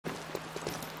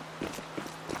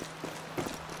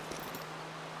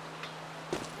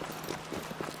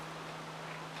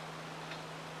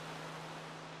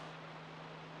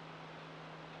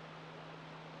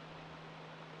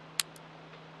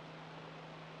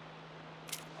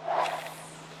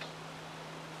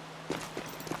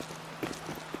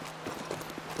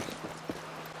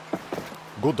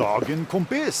God dagen,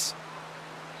 kompis.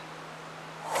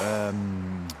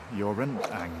 You're an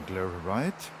angler,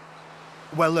 right?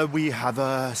 Well, we have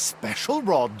a special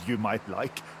rod you might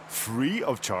like, free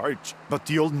of charge, but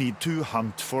you'll need to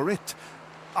hunt for it.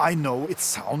 I know it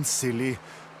sounds silly,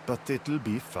 but it'll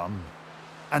be fun.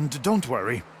 And don't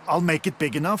worry, I'll make it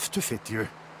big enough to fit you.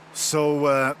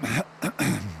 So,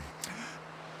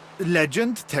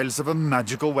 legend tells of a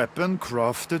magical weapon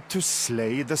crafted to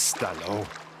slay the stallow.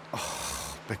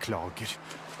 Oh, beklager.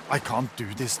 I can't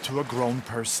do this to a grown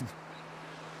person.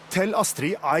 Tell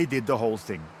Astrid I did the whole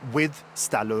thing, with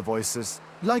stallow voices.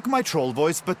 Like my troll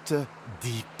voice, but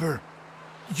deeper.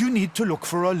 You need to look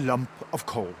for a lump of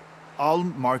coal. I'll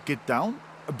mark it down,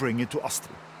 bring it to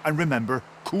Astrid. And remember,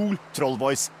 cool troll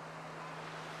voice.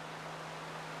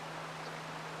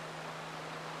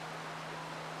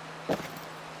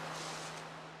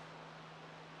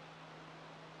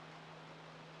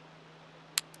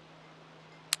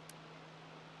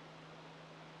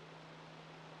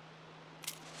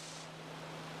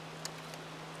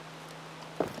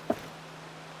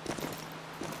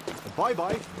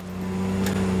 Bye-bye.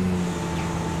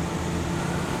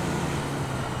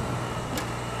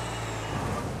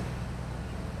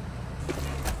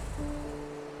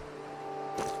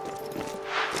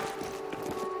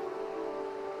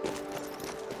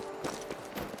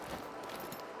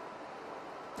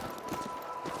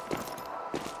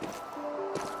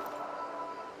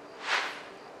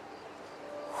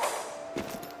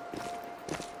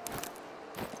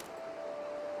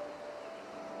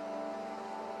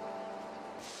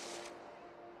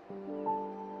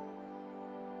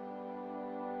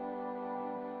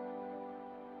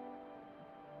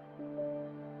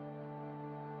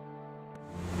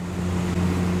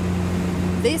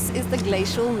 This is the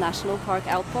Glacial National Park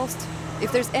outpost.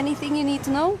 If there's anything you need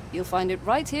to know, you'll find it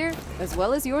right here, as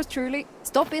well as yours truly.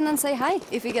 Stop in and say hi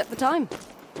if you get the time.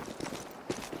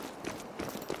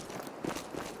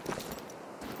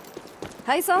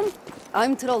 Hi, son.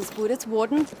 I'm Trollsporet's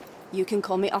warden. You can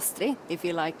call me Astrid if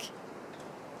you like.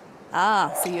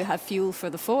 Ah, so you have fuel for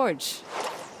the forge.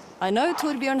 I know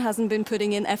Torbjörn hasn't been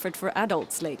putting in effort for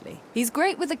adults lately. He's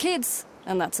great with the kids,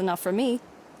 and that's enough for me.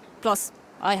 Plus,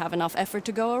 I have enough effort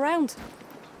to go around.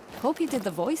 Hope you did the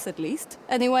voice at least.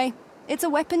 Anyway, it's a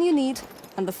weapon you need,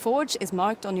 and the forge is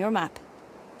marked on your map.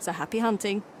 So happy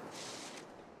hunting.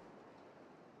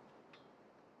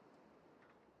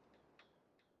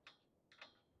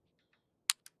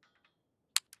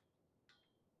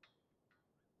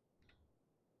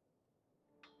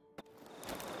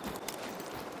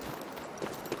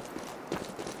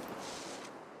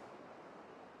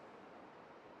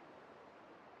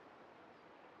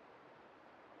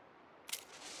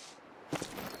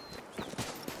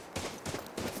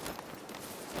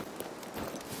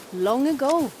 Long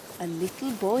ago, a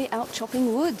little boy out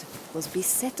chopping wood was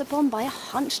beset upon by a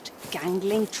hunched,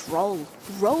 gangling troll.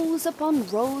 Rows upon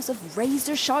rows of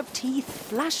razor-sharp teeth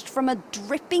flashed from a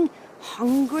dripping,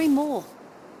 hungry maw.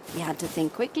 He had to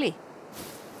think quickly.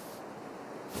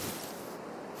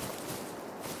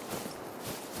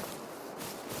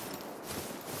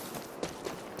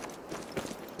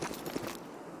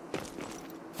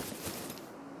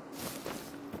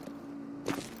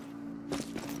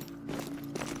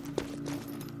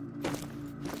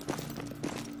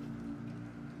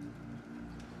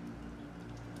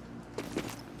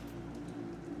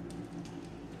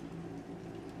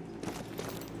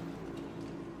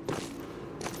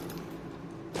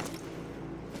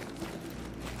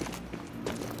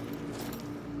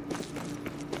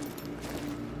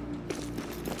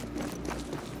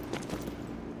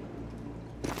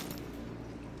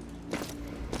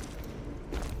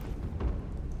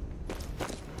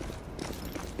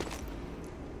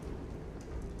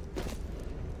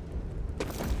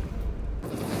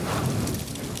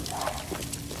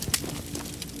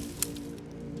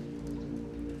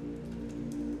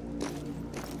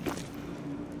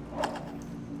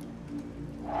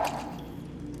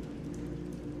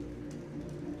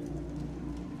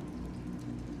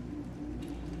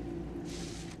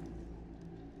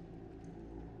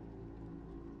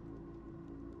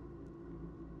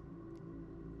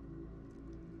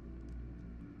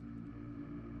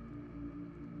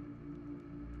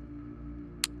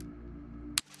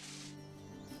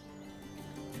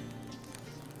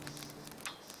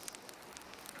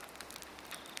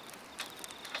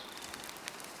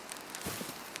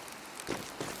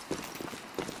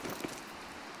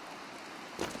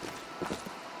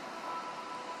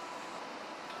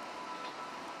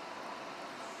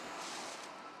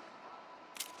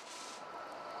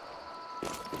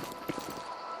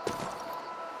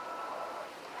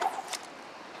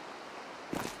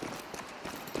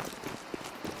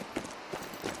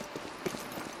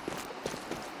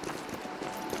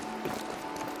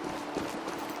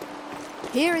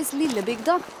 Here is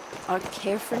Lillebygda, our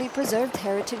carefully preserved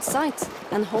heritage site,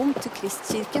 and home to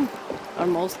Kristkirken, our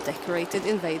most decorated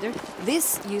invader.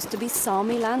 This used to be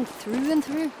Sami land through and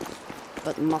through.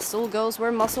 But muscle goes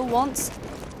where muscle wants.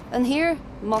 And here,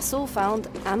 muscle found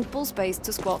ample space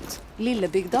to squat.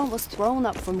 Lillebygda was thrown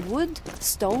up from wood,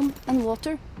 stone and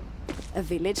water. A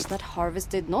village that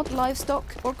harvested not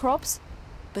livestock or crops,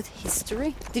 but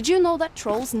history. Did you know that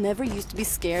trolls never used to be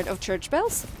scared of church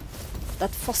bells? That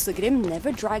Fossegrim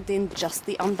never dragged in just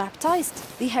the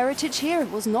unbaptized. The heritage here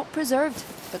was not preserved,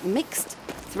 but mixed,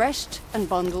 threshed and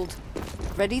bundled,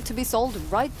 ready to be sold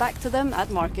right back to them at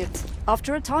market.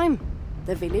 After a time,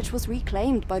 the village was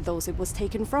reclaimed by those it was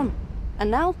taken from,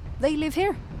 and now they live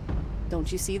here.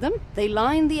 Don't you see them? They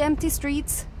line the empty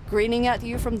streets, grinning at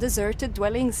you from deserted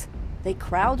dwellings. They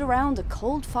crowd around a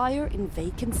cold fire in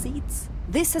vacant seats.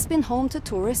 This has been home to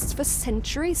tourists for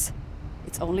centuries.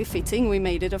 It's only fitting we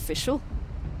made it official.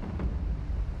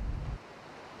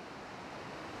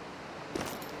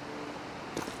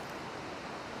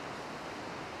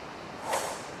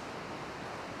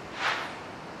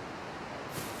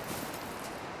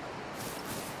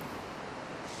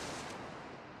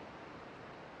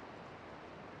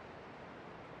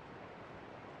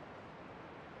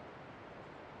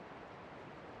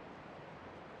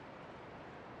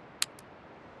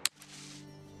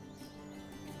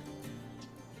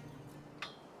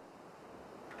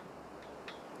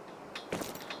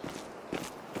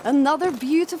 Another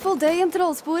beautiful day in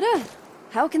Trollsporet.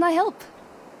 How can I help?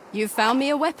 You found me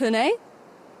a weapon, eh?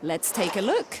 Let's take a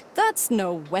look. That's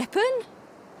no weapon.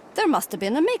 There must have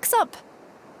been a mix-up.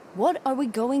 What are we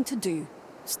going to do?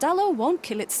 Stallo won't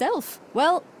kill itself.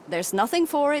 Well, there's nothing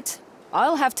for it.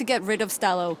 I'll have to get rid of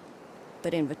Stallo.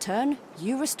 But in return,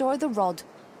 you restore the rod.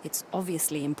 It's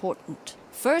obviously important.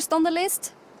 First on the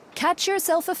list, catch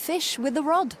yourself a fish with the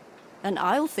rod. And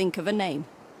I'll think of a name.